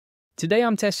Today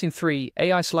I'm testing 3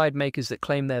 AI slide makers that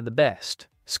claim they're the best.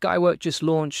 Skywork just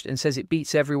launched and says it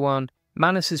beats everyone.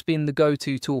 Manus has been the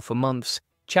go-to tool for months.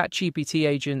 ChatGPT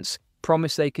Agents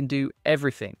promise they can do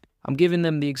everything. I'm giving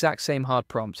them the exact same hard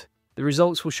prompt. The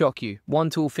results will shock you. One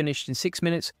tool finished in 6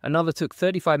 minutes, another took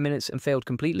 35 minutes and failed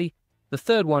completely. The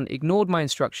third one ignored my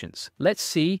instructions. Let's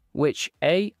see which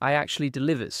AI actually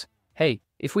delivers. Hey,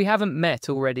 if we haven't met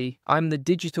already, I'm the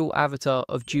digital avatar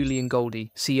of Julian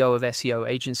Goldie, CEO of SEO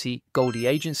agency Goldie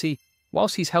Agency.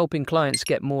 Whilst he's helping clients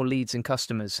get more leads and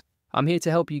customers, I'm here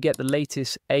to help you get the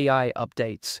latest AI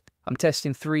updates. I'm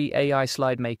testing 3 AI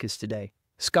slide makers today: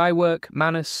 Skywork,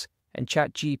 Manus, and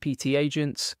ChatGPT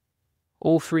Agents.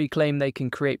 All 3 claim they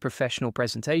can create professional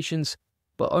presentations,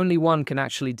 but only one can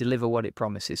actually deliver what it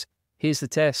promises. Here's the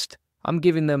test. I'm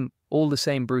giving them all the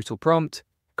same brutal prompt.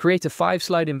 Create a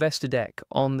 5-slide investor deck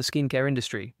on the skincare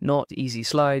industry, not easy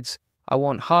slides. I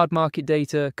want hard market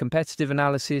data, competitive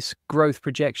analysis, growth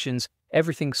projections,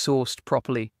 everything sourced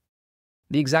properly.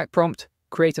 The exact prompt: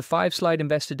 create a 5-slide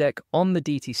investor deck on the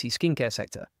DTC skincare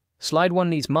sector. Slide 1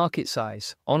 needs market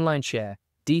size, online share,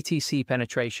 DTC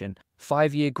penetration,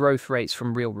 5-year growth rates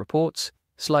from real reports.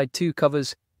 Slide 2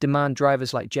 covers demand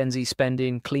drivers like Gen Z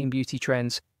spending, clean beauty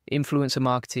trends, influencer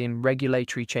marketing,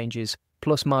 regulatory changes,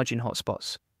 plus margin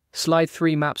hotspots. Slide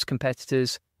 3 maps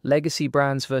competitors, legacy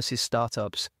brands versus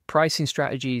startups, pricing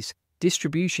strategies,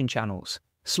 distribution channels.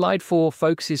 Slide 4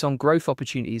 focuses on growth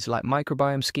opportunities like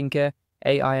microbiome skincare,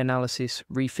 AI analysis,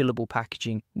 refillable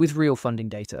packaging with real funding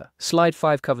data. Slide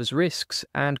 5 covers risks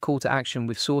and call to action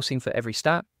with sourcing for every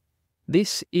stat.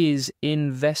 This is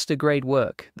investor-grade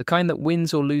work, the kind that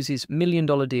wins or loses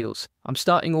million-dollar deals. I'm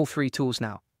starting all 3 tools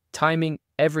now. Timing,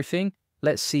 everything.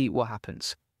 Let's see what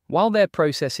happens. While they're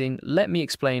processing, let me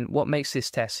explain what makes this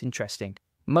test interesting.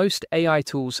 Most AI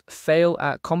tools fail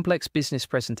at complex business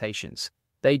presentations.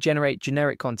 They generate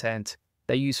generic content,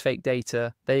 they use fake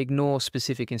data, they ignore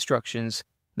specific instructions,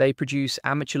 they produce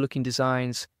amateur-looking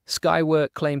designs.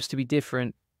 Skywork claims to be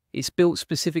different. It's built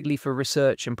specifically for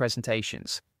research and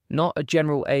presentations, not a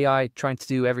general AI trying to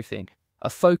do everything. A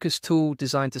focused tool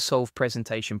designed to solve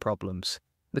presentation problems.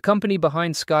 The company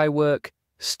behind Skywork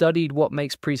studied what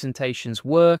makes presentations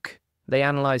work, they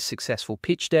analyzed successful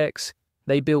pitch decks,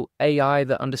 they built AI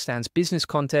that understands business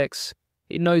contexts,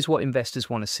 it knows what investors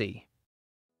want to see.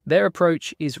 Their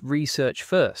approach is research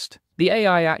first. The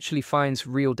AI actually finds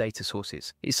real data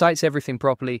sources. It cites everything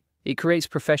properly. It creates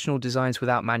professional designs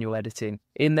without manual editing.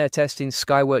 In their testing,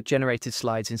 Skywork generated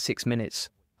slides in 6 minutes.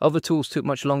 Other tools took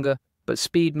much longer, but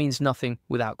speed means nothing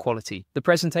without quality. The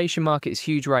presentation market is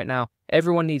huge right now.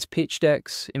 Everyone needs pitch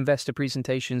decks, investor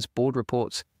presentations, board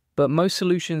reports, but most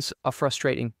solutions are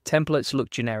frustrating. Templates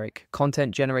look generic.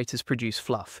 Content generators produce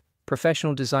fluff.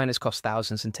 Professional designers cost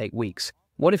thousands and take weeks.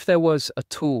 What if there was a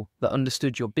tool that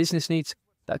understood your business needs,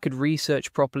 that could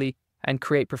research properly and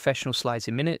create professional slides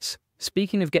in minutes?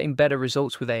 Speaking of getting better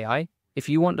results with AI, if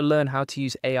you want to learn how to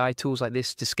use AI tools like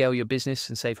this to scale your business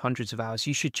and save hundreds of hours,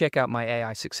 you should check out my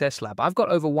AI Success Lab. I've got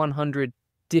over 100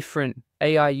 different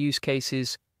AI use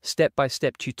cases,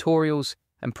 step-by-step tutorials,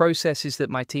 and processes that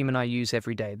my team and I use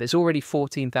every day. There's already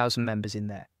 14,000 members in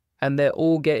there, and they're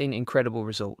all getting incredible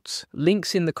results.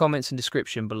 Links in the comments and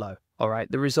description below. All right,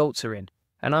 the results are in.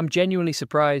 And I'm genuinely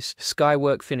surprised.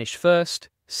 Skywork finished first,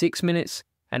 6 minutes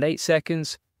and 8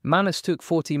 seconds. Manus took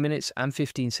 40 minutes and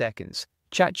 15 seconds.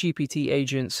 ChatGPT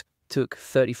Agents took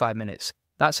 35 minutes.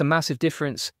 That's a massive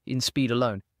difference in speed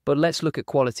alone. But let's look at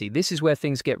quality. This is where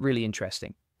things get really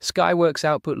interesting. Skywork's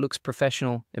output looks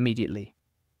professional immediately.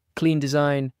 Clean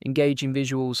design, engaging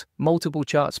visuals, multiple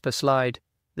charts per slide.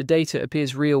 The data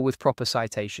appears real with proper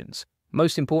citations.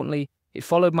 Most importantly, it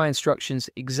followed my instructions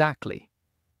exactly.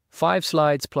 5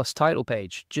 slides plus title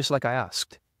page, just like I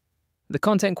asked. The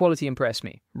content quality impressed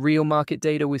me. Real market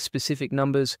data with specific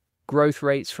numbers, growth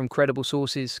rates from credible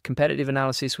sources, competitive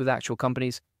analysis with actual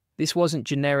companies. This wasn't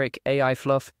generic AI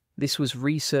fluff, this was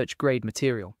research-grade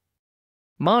material.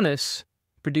 Manus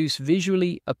produced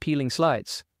visually appealing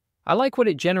slides. I like what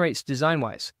it generates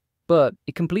design-wise, but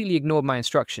it completely ignored my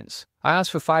instructions. I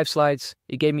asked for 5 slides,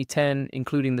 it gave me 10,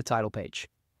 including the title page.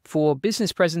 For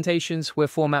business presentations where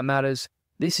format matters,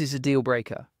 this is a deal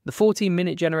breaker. The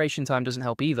 14-minute generation time doesn't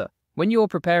help either. When you're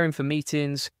preparing for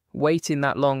meetings, waiting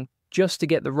that long just to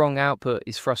get the wrong output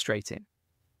is frustrating.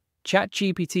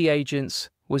 ChatGPT Agents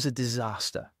was a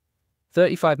disaster.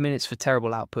 35 minutes for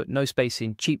terrible output, no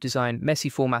spacing, cheap design, messy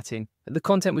formatting. The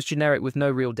content was generic with no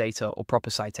real data or proper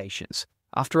citations.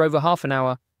 After over half an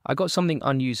hour, I got something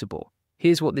unusable.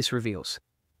 Here's what this reveals.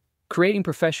 Creating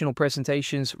professional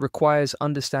presentations requires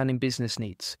understanding business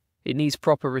needs. It needs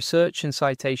proper research and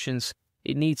citations.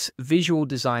 It needs visual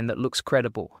design that looks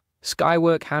credible.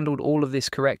 Skywork handled all of this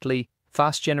correctly: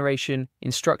 fast generation,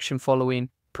 instruction following,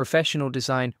 professional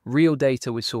design, real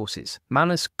data with sources.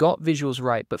 Manus got visuals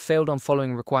right but failed on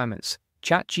following requirements.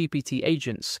 ChatGPT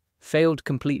Agents failed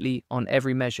completely on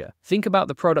every measure. Think about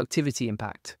the productivity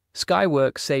impact.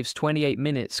 Skywork saves 28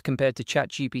 minutes compared to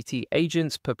ChatGPT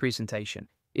Agents per presentation.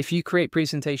 If you create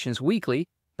presentations weekly,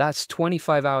 that's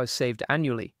 25 hours saved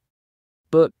annually.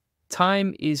 But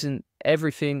time isn't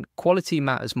everything. Quality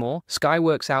matters more.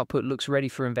 Skywork's output looks ready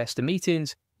for investor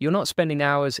meetings. You're not spending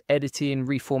hours editing,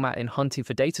 reformatting, hunting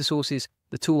for data sources.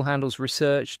 The tool handles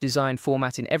research, design,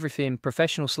 formatting, everything,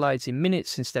 professional slides in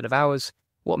minutes instead of hours.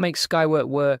 What makes Skywork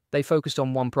work? They focused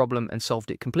on one problem and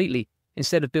solved it completely.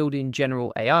 Instead of building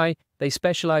general AI, they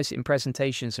specialize in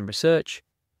presentations and research.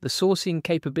 The sourcing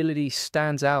capability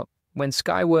stands out. When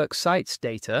Skywork cites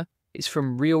data, it's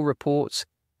from real reports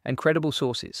and credible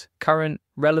sources, current,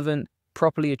 relevant,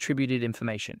 properly attributed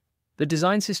information. The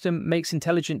design system makes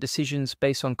intelligent decisions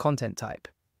based on content type.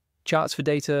 Charts for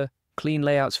data, clean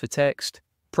layouts for text,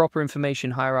 proper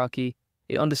information hierarchy.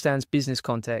 It understands business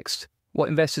context, what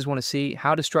investors want to see,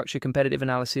 how to structure competitive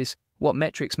analysis, what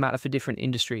metrics matter for different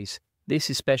industries. This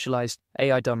is specialized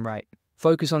AI done right.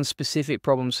 Focus on specific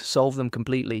problems, solve them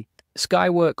completely.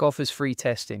 Skywork offers free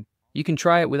testing. You can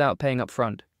try it without paying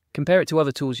upfront. Compare it to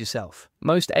other tools yourself.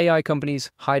 Most AI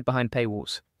companies hide behind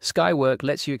paywalls. Skywork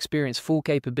lets you experience full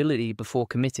capability before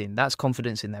committing. That's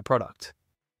confidence in their product.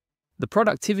 The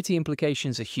productivity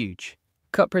implications are huge.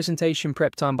 Cut presentation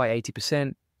prep time by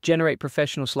 80%, generate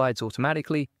professional slides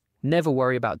automatically, never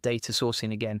worry about data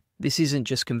sourcing again. This isn't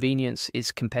just convenience,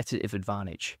 it's competitive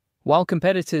advantage. While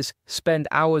competitors spend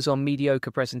hours on mediocre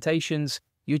presentations,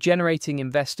 you're generating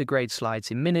investor-grade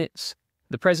slides in minutes.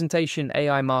 The presentation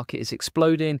AI market is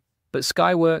exploding, but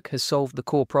Skywork has solved the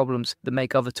core problems that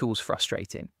make other tools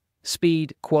frustrating.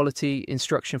 Speed, quality,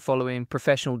 instruction following,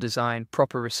 professional design,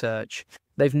 proper research.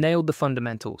 They've nailed the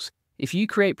fundamentals. If you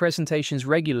create presentations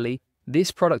regularly,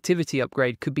 this productivity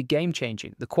upgrade could be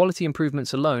game-changing. The quality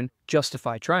improvements alone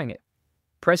justify trying it.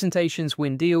 Presentations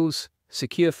win deals,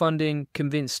 secure funding,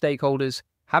 convince stakeholders.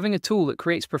 Having a tool that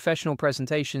creates professional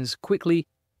presentations quickly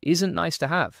isn't nice to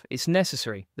have, it's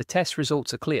necessary. The test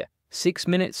results are clear. 6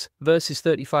 minutes versus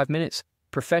 35 minutes,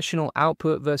 professional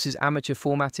output versus amateur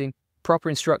formatting, proper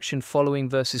instruction following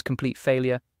versus complete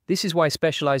failure. This is why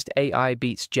specialized AI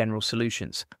beats general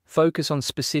solutions. Focus on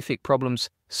specific problems,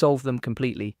 solve them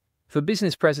completely. For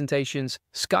business presentations,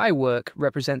 Skywork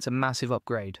represents a massive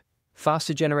upgrade.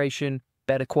 Faster generation,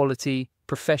 better quality,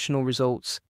 professional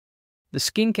results. The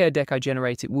skincare deck I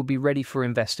generated will be ready for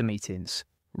investor meetings.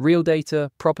 Real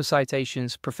data, proper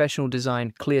citations, professional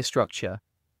design, clear structure.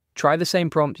 Try the same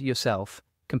prompt yourself.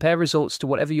 Compare results to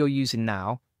whatever you're using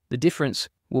now. The difference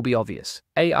will be obvious.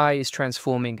 AI is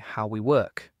transforming how we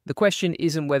work. The question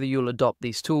isn't whether you'll adopt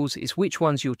these tools, it's which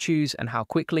ones you'll choose and how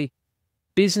quickly.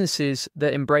 Businesses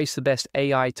that embrace the best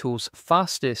AI tools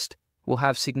fastest will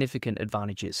have significant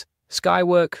advantages.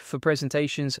 Skywork for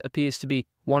presentations appears to be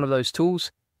one of those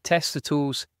tools. Test the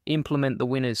tools, implement the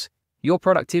winners. Your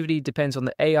productivity depends on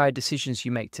the AI decisions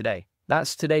you make today.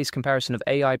 That's today's comparison of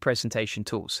AI presentation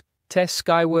tools. Test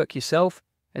Skywork yourself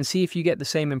and see if you get the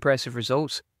same impressive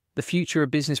results. The future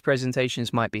of business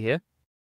presentations might be here.